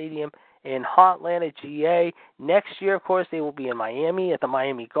Mercedes-Benz Stadium in Atlanta, GA. Next year, of course, they will be in Miami at the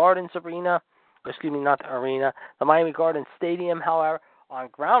Miami Gardens Arena. Excuse me, not the arena. The Miami Gardens Stadium, however, on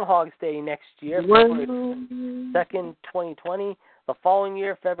Groundhog's Day next year, February 2nd, 2020. The following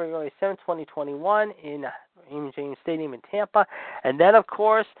year, February 7th, 2021, in Raymond James Stadium in Tampa. And then, of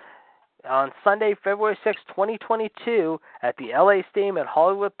course, on Sunday, February 6th, 2022, at the LA Stadium at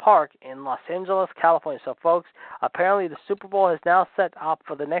Hollywood Park in Los Angeles, California. So, folks, apparently the Super Bowl is now set up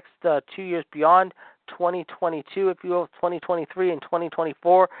for the next 2 years beyond 2022, if you will, 2023 and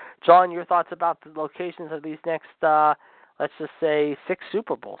 2024. John, your thoughts about the locations of these next, let's just say, 6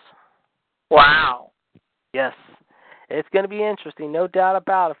 Super Bowls? Wow. Yes. It's going to be interesting, no doubt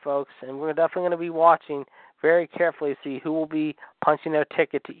about it, folks, and we're definitely going to be watching very carefully to see who will be punching their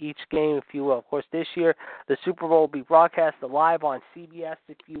ticket to each game, if you will. Of course, this year, the Super Bowl will be broadcast live on CBS,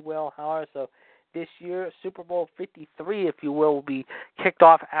 if you will, however, so this year, Super Bowl 53, if you will be kicked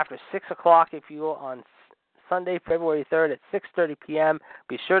off after 6 o'clock, if you will, on Sunday, February 3rd at 6:30 p.m.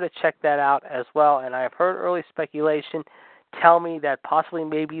 Be sure to check that out as well. And I have heard early speculation tell me that possibly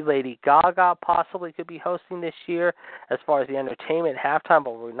maybe Lady Gaga possibly could be hosting this year as far as the entertainment halftime,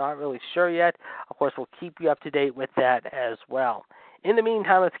 but we're not really sure yet. Of course, we'll keep you up to date with that as well. In the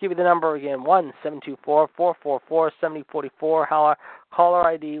meantime, let's give you the number again, 1-724-444-7044, caller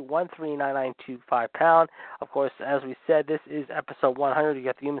ID 13992-5#. Of course, as we said, this is episode 100. You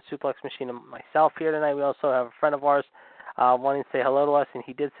got the Human Suplex Machine and myself here tonight. We also have a friend of ours wanting to say hello to us, and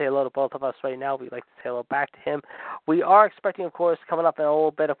he did say hello to both of us right now. We'd like to say hello back to him. We are expecting, of course, coming up in a little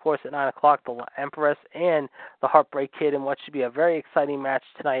bit, of course, at 9 o'clock, the Empress and the Heartbreak Kid in what should be a very exciting match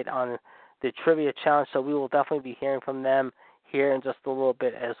tonight on the Trivia Challenge, so we will definitely be hearing from them here in just a little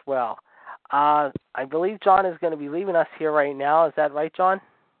bit as well. I believe John is going to be leaving us here right now. Is that right, John?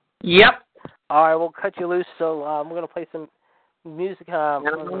 Yep. All right, we'll cut you loose, so we're going to play some music.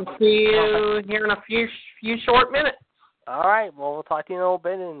 We'll see you here in a few short minutes. All right, well, we'll talk to you in a little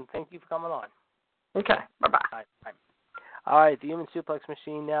bit, and thank you for coming on. Okay, bye-bye. All right, the Human Suplex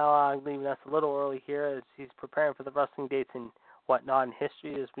Machine now leaving us a little early here as he's preparing for the wrestling dates and whatnot in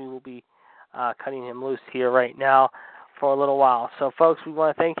history, as we will be cutting him loose here right now for a little while. So, folks, we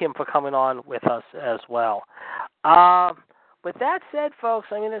want to thank him for coming on with us as well. With that said, folks,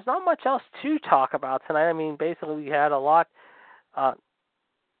 I mean, there's not much else to talk about tonight. I mean, basically, we had a lot.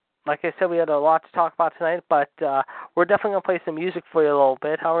 Like I said, we had a lot to talk about tonight, but we're definitely going to play some music for you a little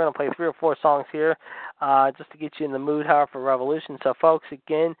bit. We're going to play 3 or 4 songs here just to get you in the mood, for Revolution. So, folks,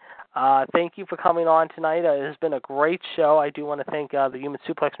 again, thank you for coming on tonight. It has been a great show. I do want to thank the Human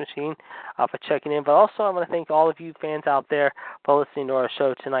Suplex Machine for checking in, but also I want to thank all of you fans out there for listening to our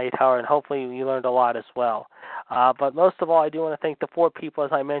show tonight, and hopefully you learned a lot as well. But most of all, I do want to thank the 4 people,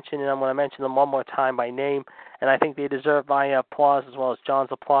 as I mentioned, and I'm going to mention them one more time by name, and I think they deserve my applause as well as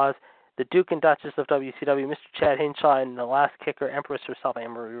John's applause. The Duke and Duchess of WCW, Mr. Chad Hinshaw, and the last kicker, Empress herself,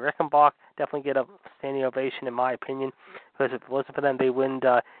 Anne-Marie Rickenbach, definitely get a standing ovation in my opinion, because if it wasn't for them, they wouldn't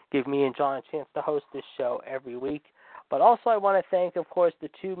give me and John a chance to host this show every week. But also I want to thank, of course, the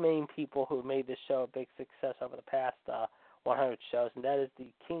 2 main people who made this show a big success over the past 100 shows, and that is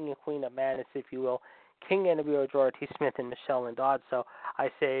the King and Queen of Madness, if you will, King NWO Gerard T. Smith and Michelle and Dodd. So I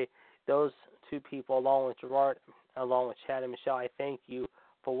say those 2 people, along with Gerard, along with Chad and Michelle, I thank you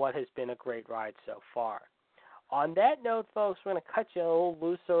for what has been a great ride so far. On that note, folks, we're going to cut you a little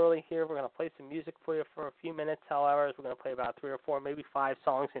loose early here. We're going to play some music for you for a few minutes, however. We're going to play about 3 or 4, maybe 5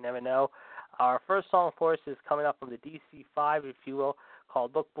 songs, you never know. Our first song, of course, is coming up from the DC5, if you will,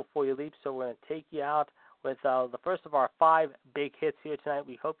 called Look Before You Leap. So we're going to take you out with the first of our 5 big hits here tonight.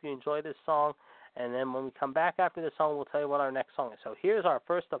 We hope you enjoy this song. And then when we come back after this song, we'll tell you what our next song is. So here's our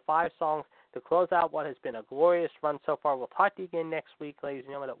first of 5 songs to close out what has been a glorious run so far. We'll talk to you again next week, ladies and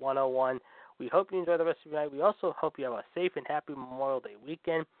gentlemen, at 101. We hope you enjoy the rest of your night. We also hope you have a safe and happy Memorial Day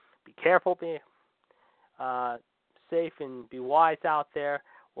weekend. Be careful, be safe, and be wise out there.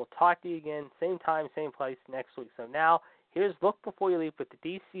 We'll talk to you again, same time, same place next week. So now, here's Look Before You Leap with the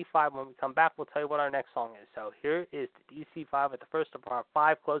DC5. When we come back, we'll tell you what our next song is. So here is the DC5 with the first of our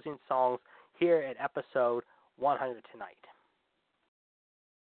 5 closing songs here at episode 100 tonight.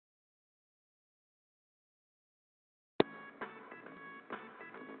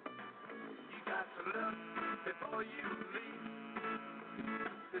 You got to look before you leave.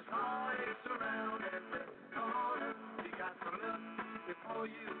 There's heartaches around every corner. You got to look before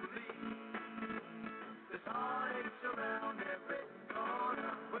you leave. There's heartaches around every corner.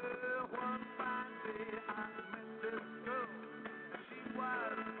 Well, one fine day I met this girl. She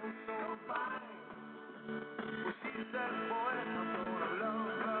was so fine. Well, she said, boy, I'm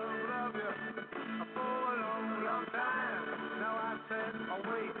gonna love you for a long, long time. Now I said, oh,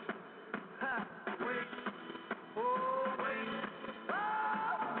 wait, wait, oh, wait,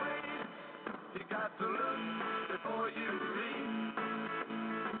 you got to look before you leave.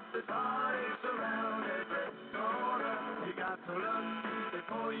 There's heartaches around every corner. You got to look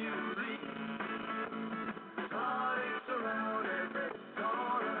before you leave. There's heartaches around every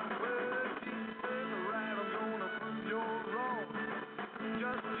corner. Well, she said, right, I'm gonna prove you're wrong.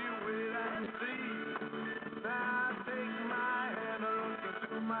 Just you wait and see. Now take my hand and look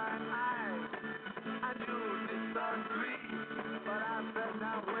into my eyes. And you'll disagree. But I said,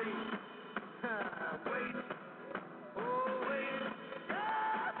 now wait, wait, oh wait,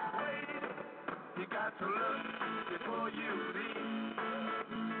 wait. You got to look before you leave.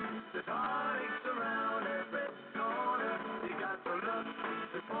 There's heartaches around every corner. You got to look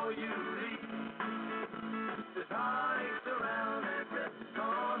before you leave. There's heartaches around every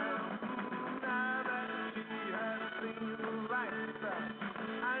corner. Now that she has seen the light, and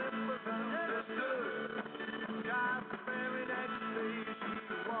it was understood. God, the very next day she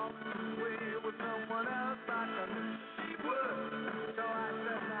walked away with someone else like I knew she would. So I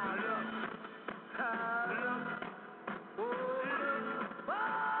said, now look, oh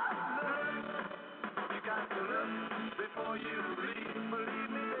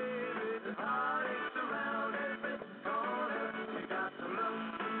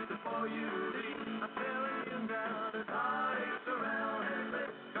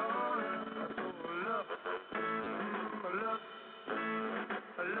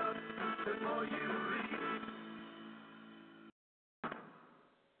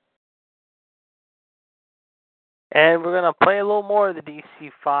And we're going to play a little more of the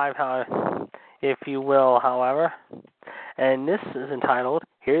DC-5, if you will, however. And this is entitled,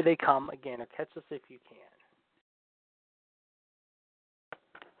 Here They Come Again, or Catch Us If You Can.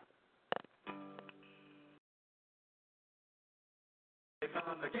 They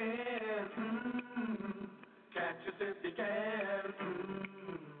come again, catch us if you can,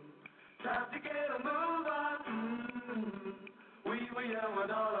 time to get a move on, we were young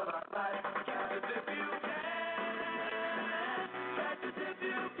with all of our life, catch us if you can, catch us if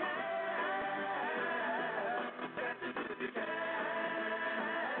you can, catch us if you can,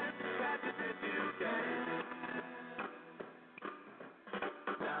 catch us if you can,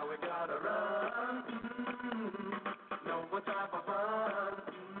 now we gotta run, no more time for fun.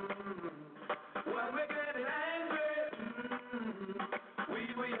 When we're getting angry, we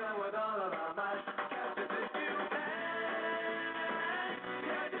were young with all of our might. Catch us if you can.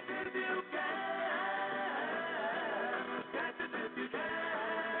 Catch us if you can. Catch us if you can.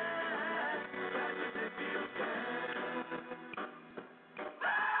 Catch us if you can.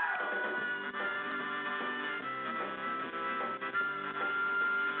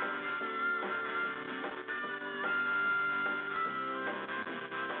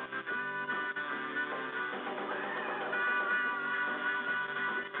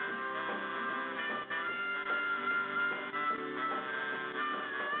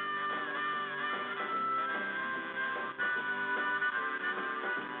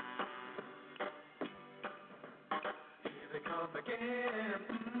 Here they come again.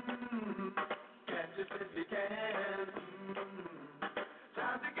 Catch us if you can.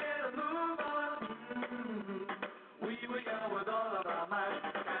 Time to get a move on. We were young with all of our might.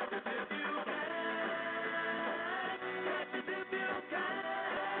 Catch us if you can. Catch us if you can.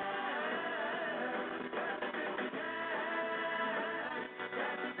 Catch us if you can.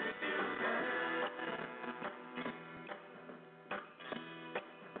 Catch us if you can.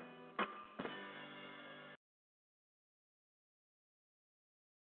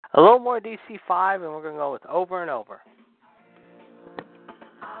 A little more DC-5, and we're going to go with Over and Over.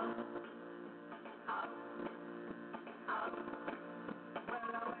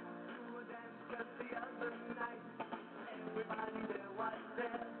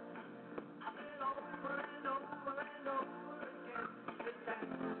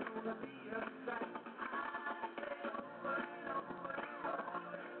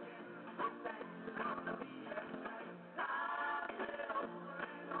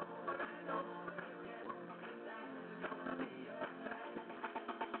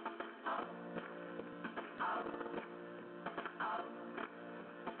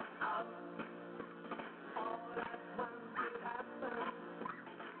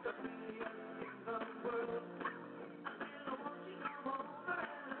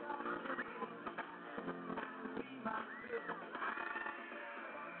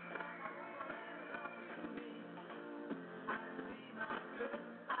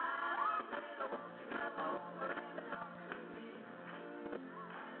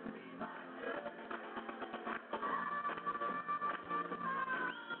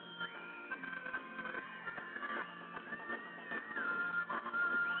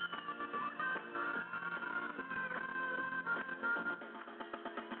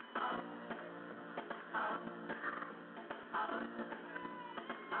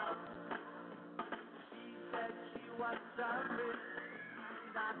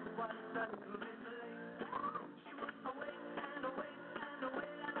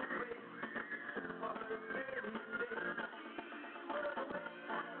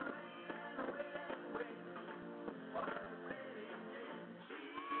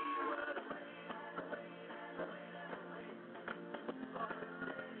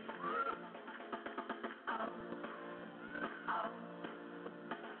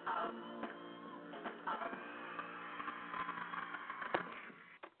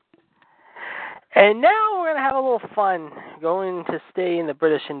 And now we're going to have a little fun going to stay in the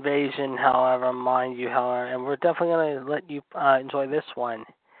British invasion, however, mind you, however, and we're definitely going to let you enjoy this one.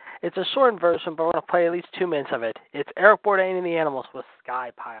 It's a short version, but we're going to play at least 2 minutes of it. It's Eric Bourdain and the Animals with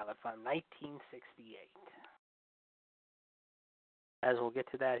Sky Pilot from 1968. As we'll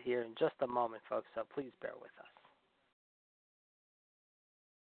get to that here in just a moment, folks, so please bear with us.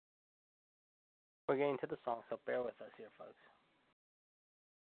 We're getting to the song, so bear with us here, folks.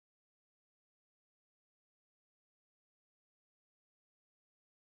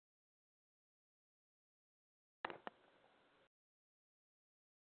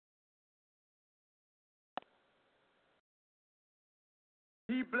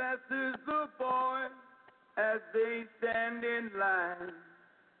 He blesses the boys as they stand in line.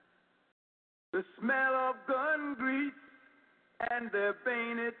 The smell of gun grease and their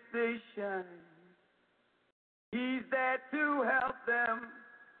bayonets they shine. He's there to help them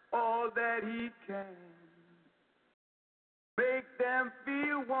all that he can. Make them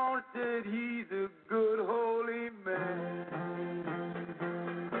feel wanted, he's a good holy man.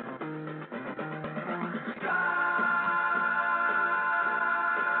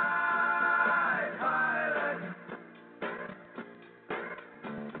 Sky pilot,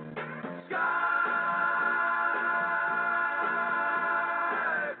 sky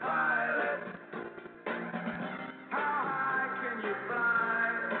pilot, how high can you fly?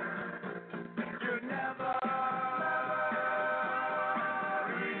 You never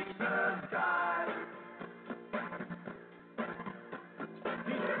reach the sky.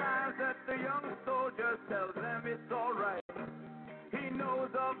 He smiles at the young soldiers, tells them it's all right. He knows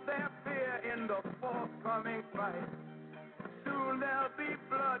of their fear in the forthcoming fight. Soon there'll be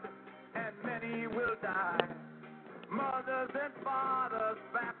blood and many will die. Mothers and fathers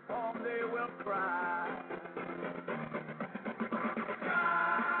back home they will cry.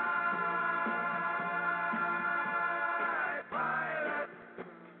 Sky pilot,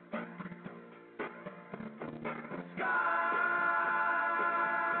 sky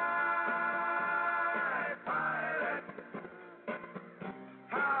pilot,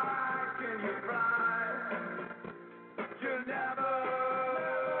 how high can you fly? You'll never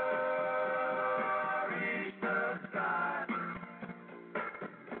reach the sky.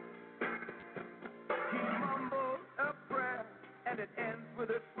 He mumbles a prayer and it ends with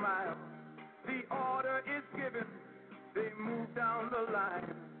a smile. The order is given, they move down the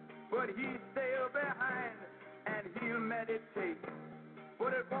line. But he's still behind and he'll meditate.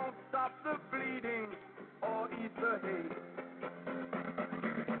 But it won't stop the bleeding or ease the hate.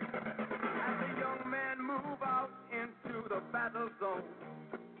 As the young men move out into the battle zone,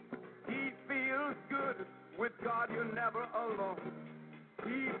 he feels good, with God you're never alone.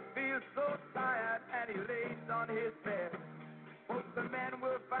 He feels so tired and he lays on his bed. Hope the man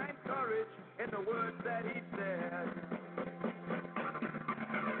will find courage in the words that he said.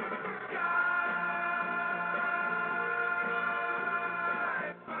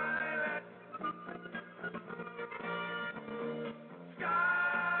 Sky pilot, sky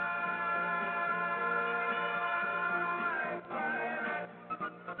pilot,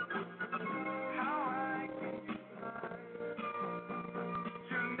 how high can you fly?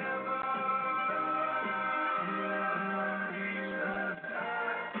 You never reach the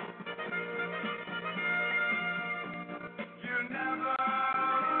sky. You never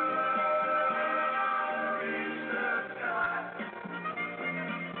reach the sky.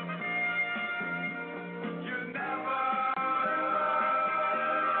 You never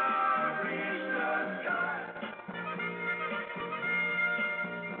reach the sky.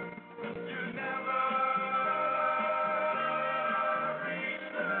 You never reach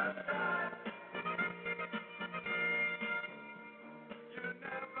the sky. You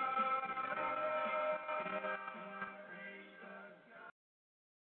never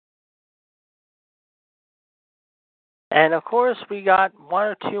And of course, we got one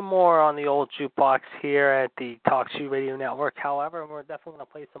or two more on the old jukebox here at the Talk Shoe Radio Network. However, we're definitely going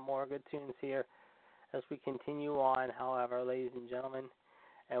to play some more good tunes here as we continue on, however, ladies and gentlemen.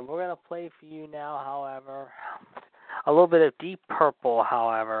 And we're going to play for you now, however, a little bit of Deep Purple,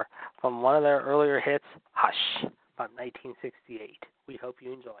 however, from one of their earlier hits, Hush, from 1968. We hope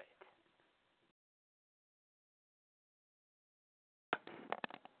you enjoy it.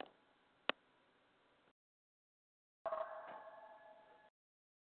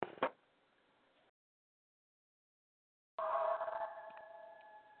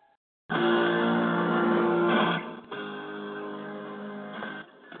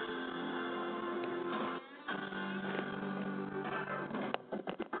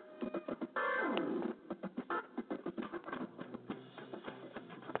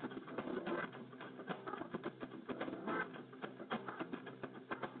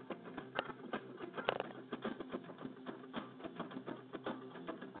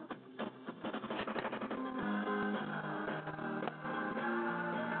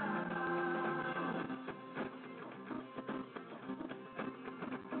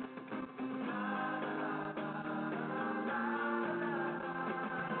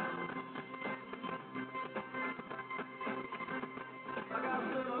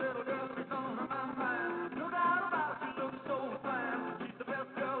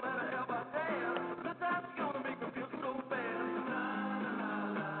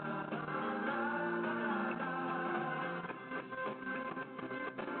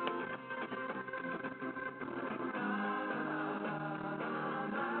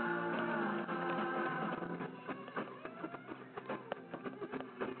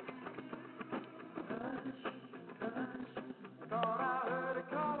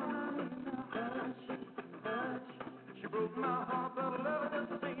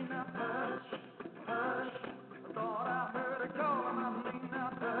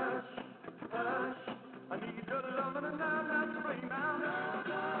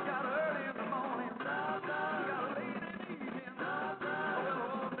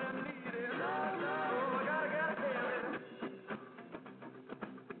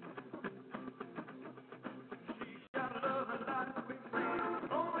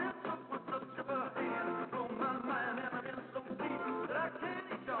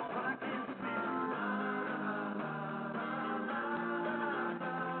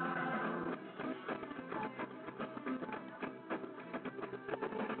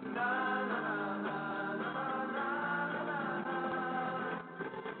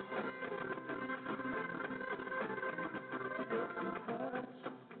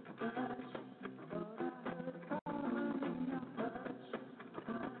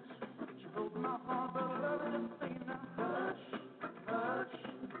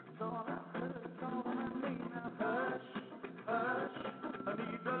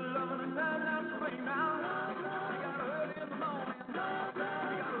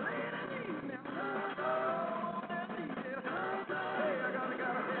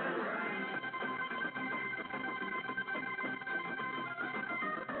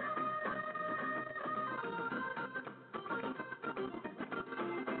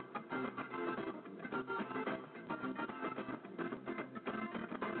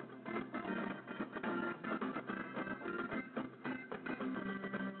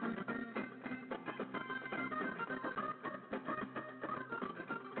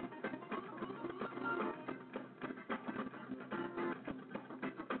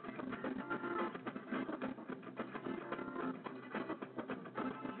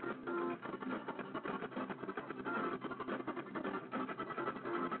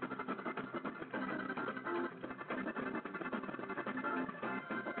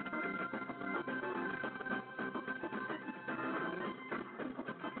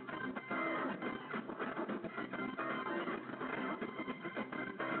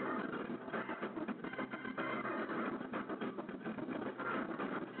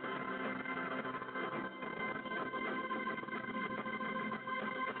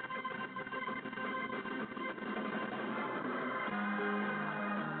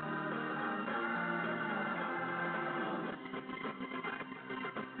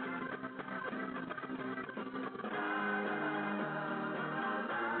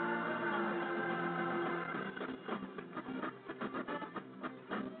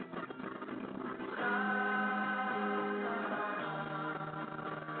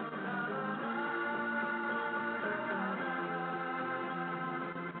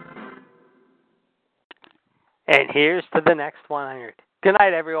 And here's to the next 100. Good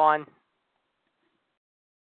night, everyone.